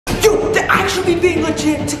actually being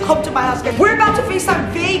legit to come to my house, guys. We're about to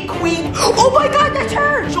FaceTime Qwaint. Oh my god, that's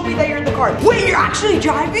her. Show me that you're in the car. Wait, you're actually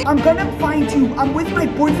driving? I'm gonna find you. I'm with my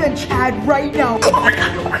boyfriend Chad right now. Oh my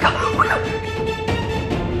god, oh my god, oh my god.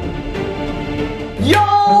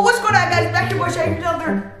 Yo, what's going on, guys? Back here, boy, Shaya,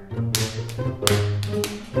 another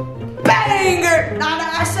banger.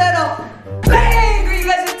 Nah, I said a banger, you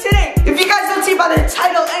guys. And today, if you guys don't see by the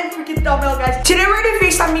title and freaking thumbnail, guys, today we're gonna be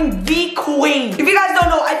FaceTiming Qwaint. If you guys don't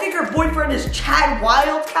know, I think her boyfriend is Chad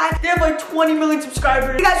Wildcat. They have like 20 million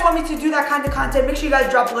subscribers. If you guys want me to do that kind of content, make sure you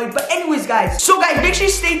guys drop a like. But anyways, guys, so guys, make sure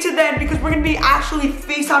you stay to the end because we're gonna be actually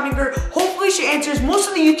FaceTiming her. Hopefully she answers. Most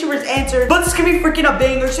of the YouTubers answer, but this is gonna be freaking a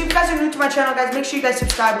banger. So if you guys are new to my channel, guys, make sure you guys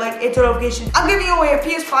subscribe, like, hit the notifications. I'm giving away a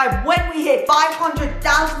PS5 when we hit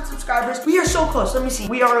 500,000 subscribers. We are so close. Let me see.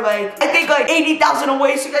 We are like, I think like 80,000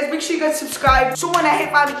 away. So guys, make sure you guys subscribe. So when I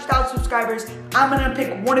hit 500,000 subscribers, I'm gonna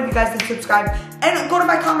pick one of you guys to subscribe and go to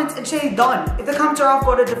my comments and say done. If the comments are off,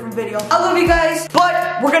 go to a different video. I love you guys,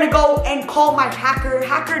 but we're gonna go and call my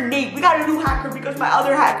hacker Nate. We got a new hacker because my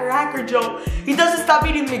other hacker Joe, he doesn't stop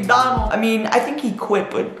eating McDonald's. I mean, I think he quit,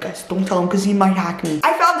 but guys, don't tell him because he might hack me.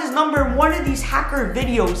 I found his number in one of these hacker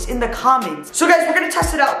videos in the comments. So guys, we're gonna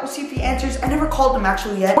test it out. We'll see if he answers. I never called him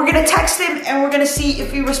actually yet. We're gonna text him and we're gonna see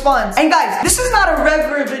if he responds. And guys, this is not a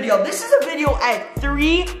regular video. This is a video at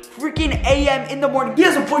 3 freaking a.m. in the morning. He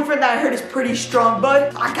has a boyfriend that I heard is pretty strong,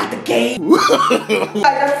 but I got the game. Guys,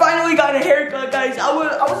 I finally got a haircut, guys. I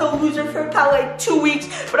was a loser for about like 2 weeks,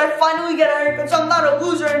 but I finally got a haircut, so I'm not a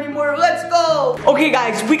loser anymore. Let's go. Okay,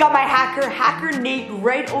 guys, we got my hacker Nate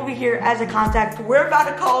right over here as a contact. We're about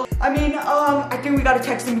to call. I mean, I think we gotta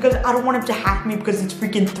text him because I don't want him to hack me because it's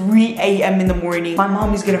freaking 3 a.m. in the morning. My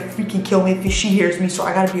mom is gonna freaking kill me if she hears me, so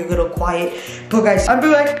I gotta be a little quiet. But guys, I'd be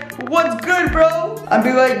like, what's good, bro? I'd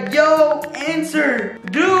be like, yo, answer,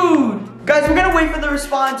 dude. Guys, we're gonna wait for the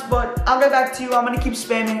response, but I'll get back to you. I'm gonna keep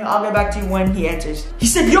spamming. I'll get back to you when he answers. He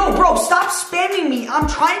said, yo, bro, stop spamming me. I'm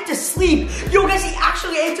trying to sleep. Yo, guys, he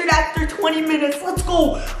actually answered after 20 minutes. Let's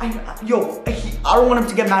go. I don't want him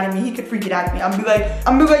to get mad at me. He could freaking at me. I'm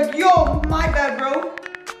be like, yo, my bad, bro.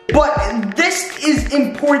 But this is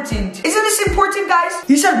important. Isn't this important, guys?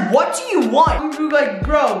 He said, what do you want? I'm be like,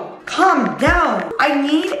 bro, calm down. I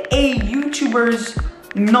need a YouTuber's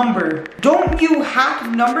number. Don't you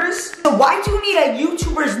hack numbers? So why do you need a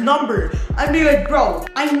YouTuber's number? I'd be like, bro,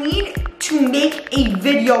 I need to make a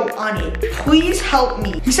video on it. Please help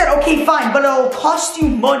me. He said, okay, fine, but it'll cost you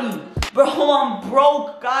money. Bro, I'm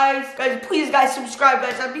broke, guys. Guys, please, guys, subscribe,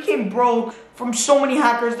 guys. I became broke from so many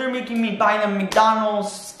hackers. They're making me buy them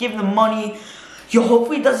McDonald's, give them money. Yo,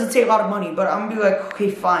 hopefully it doesn't take a lot of money, but I'm gonna be like,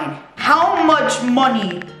 okay, fine. How much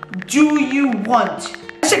money do you want?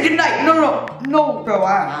 I said, good night. No, bro,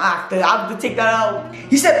 I have to take that out.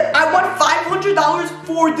 He said, I want $500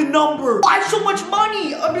 for the number. Why so much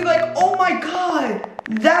money? I'll be like, oh my God,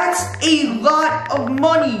 that's a lot of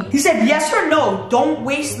money. He said, yes or no, don't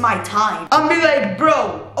waste my time. I'll be like,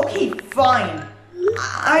 bro, okay, fine.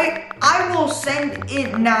 I will send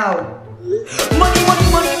it now. Money.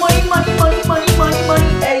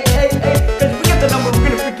 Hey. Cause we get the number, we're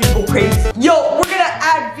gonna freaking go crazy. Yo, we're gonna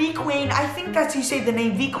add Qwaint. I think that's how you say the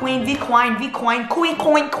name. Qwaint.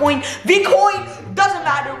 Doesn't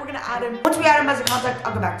matter, we're gonna add him. Once we add him as a contact,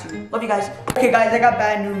 I'll get back to you. Love you guys. Okay guys, I got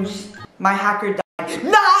bad news. My hacker died.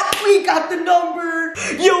 We got the number.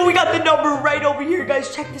 Yo, we got the number right over here,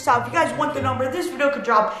 guys. Check this out. If you guys want the number, this video could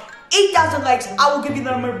drop 8,000 likes, I will give you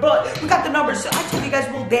the number, but we got the number, so I told you guys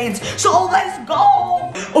we'll dance. So let's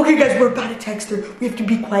go. Okay guys, we're about to text her. We have to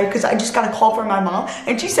be quiet because I just got a call from my mom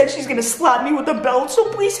and she said she's gonna slap me with a belt, so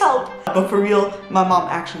please help. But for real, my mom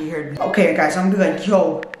actually heard me. Okay guys, I'm gonna be like,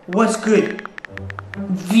 yo, what's good?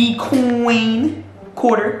 Qwaint.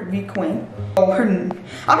 Qwaint. Oh,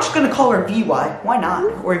 I'm just gonna call her VY. Why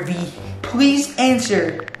not? Or V. Please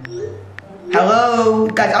answer. Hello?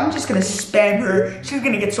 Guys, I'm just gonna spam her. She's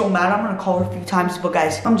gonna get so mad. I'm gonna call her a few times, but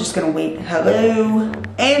guys, I'm just gonna wait. Hello?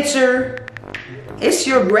 Answer. It's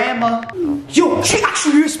your grandma. Yo, she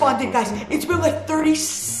actually responded, guys. It's been like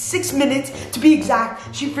 36 minutes to be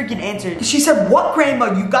exact. She freaking answered. She said, what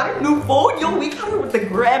grandma? You got a new phone? Yo, we got her with the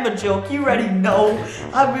grandma joke. You already know.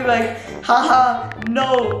 I'd be like, haha,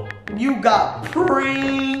 no, you got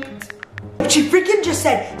pranked. She freaking just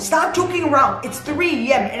said, stop joking around. It's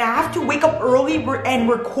 3 a.m. and I have to wake up early and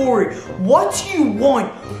record. What do you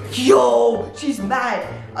want? Yo, she's mad.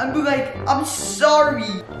 I'd be like, I'm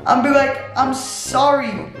sorry. I'd be like, I'm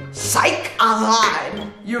sorry. Psych,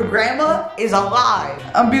 alive. Your grandma is alive.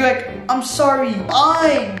 I'd be like, I'm sorry.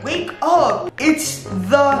 Fine, wake up. It's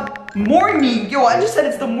the morning. Yo, I just said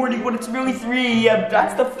it's the morning when it's really 3 a.m.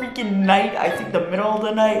 That's the freaking night. I think the middle of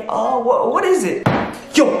the night. Oh, what is it?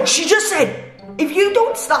 Yo, she just said, if you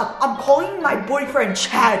don't stop, I'm calling my boyfriend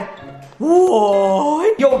Chad.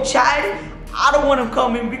 What? Yo, Chad, I don't want him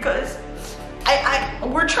coming because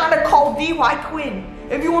we're trying to call VY Quinn.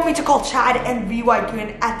 If you want me to call Chad and VY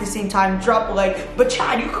Quinn at the same time, drop a like. But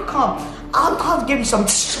Chad, you could come. I'll come give you some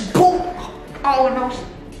boom. Oh no.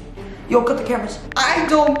 Yo, cut the cameras. I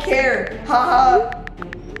don't care. Haha.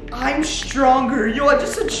 I'm stronger. Yo, I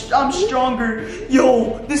just said I'm stronger.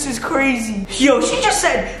 Yo, this is crazy. Yo, she just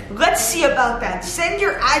said, let's see about that. Send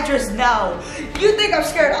your address now. You think I'm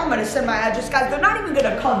scared? I'm gonna send my address. Guys, they're not even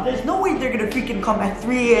gonna come. There's no way they're gonna freaking come at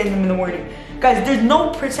 3 a.m. in the morning. Guys, there's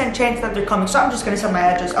no percent chance that they're coming. So I'm just gonna send my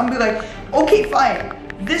address. I'm gonna be like, okay, fine.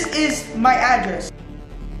 This is my address.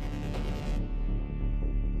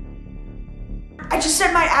 I just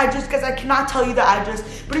sent my address because I cannot tell you the address.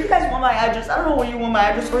 But if you guys want my address, I don't know what you want my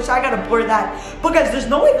address for, so I gotta blur that. But guys, there's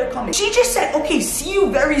no way they're coming. She just said, okay, see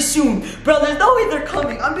you very soon. Bro, there's no way they're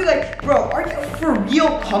coming. I'm be like, bro, are you for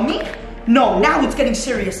real coming? No, now it's getting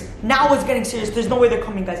serious. Now it's getting serious. There's no way they're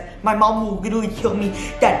coming, guys. My mom will literally kill me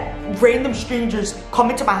that random strangers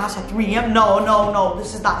come into my house at 3 a.m. No,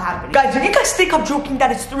 this is not happening. Guys, if you guys think I'm joking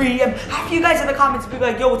that it's 3 a.m., half of you guys in the comments be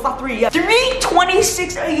like, yo, it's not 3 a.m.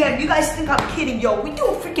 3:26 a.m. You guys think I'm kidding, yo. We do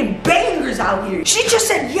freaking bangers out here. She just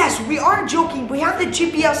said, yes, we aren't joking. We have the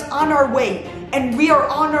GPS on our way, and we are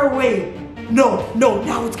on our way. No,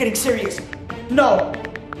 now it's getting serious. No,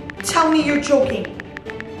 tell me you're joking.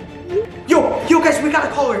 Yo, guys, we gotta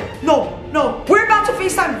call her. No. We're about to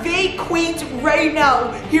FaceTime Faye Qwaint right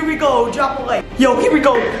now. Here we go. Drop a like. Yo, here we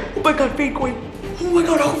go. Oh my god, Faye Qwaint. Oh my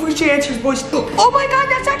god, hopefully she answers, boys. Oh my god,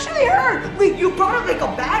 that's actually her. Wait, you brought her like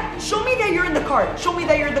a bag? Show me that you're in the car. Show me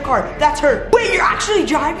that you're in the car. That's her. Wait, you're actually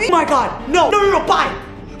driving? Oh my god. No, bye.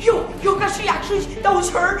 Yo, guys, that was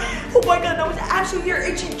her. Oh my god, that was actually her,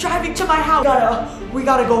 and she's driving to my house. We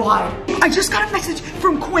gotta go hide. I just got a message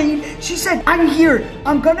from Qwaint. She said, I'm here.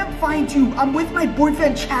 I'm gonna find you. I'm with my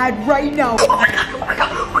boyfriend Chad right now. Oh my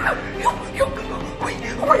god. Yo, wait,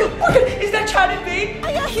 oh my god. Is that Chad and me? Oh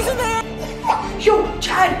yeah, he's in there. Yo,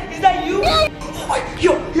 Chad, is that you? Yeah. Oh my,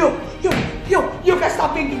 yo, guys,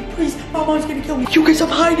 stop banging, please. My mom's gonna kill me. You guys, I'm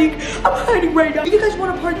hiding right now. If you guys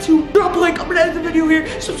want a part 2, drop a like. I'm gonna end the video here.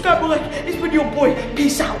 Subscribe, like. It's been your boy.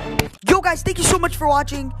 Peace out. Yo guys, thank you so much for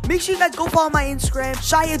watching. Make sure you guys go follow my Instagram,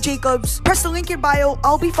 Shaya Jacobs. Press the link in bio.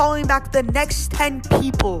 I'll be following back the next 10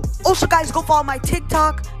 people. Also guys, go follow my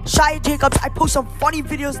TikTok, Shaya Jacobs. I post some funny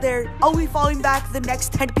videos there. I'll be following back the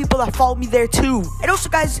next 10 people that follow me there too. And also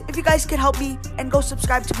guys, if you guys can help me and go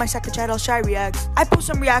subscribe to my second channel, Shaya Reacts. I post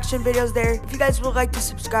some reaction videos there. If you guys would like to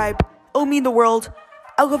subscribe, it'll mean the world.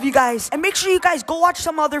 I love you guys. And make sure you guys go watch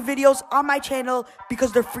some other videos on my channel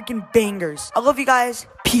because they're freaking bangers. I love you guys.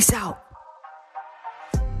 Peace out.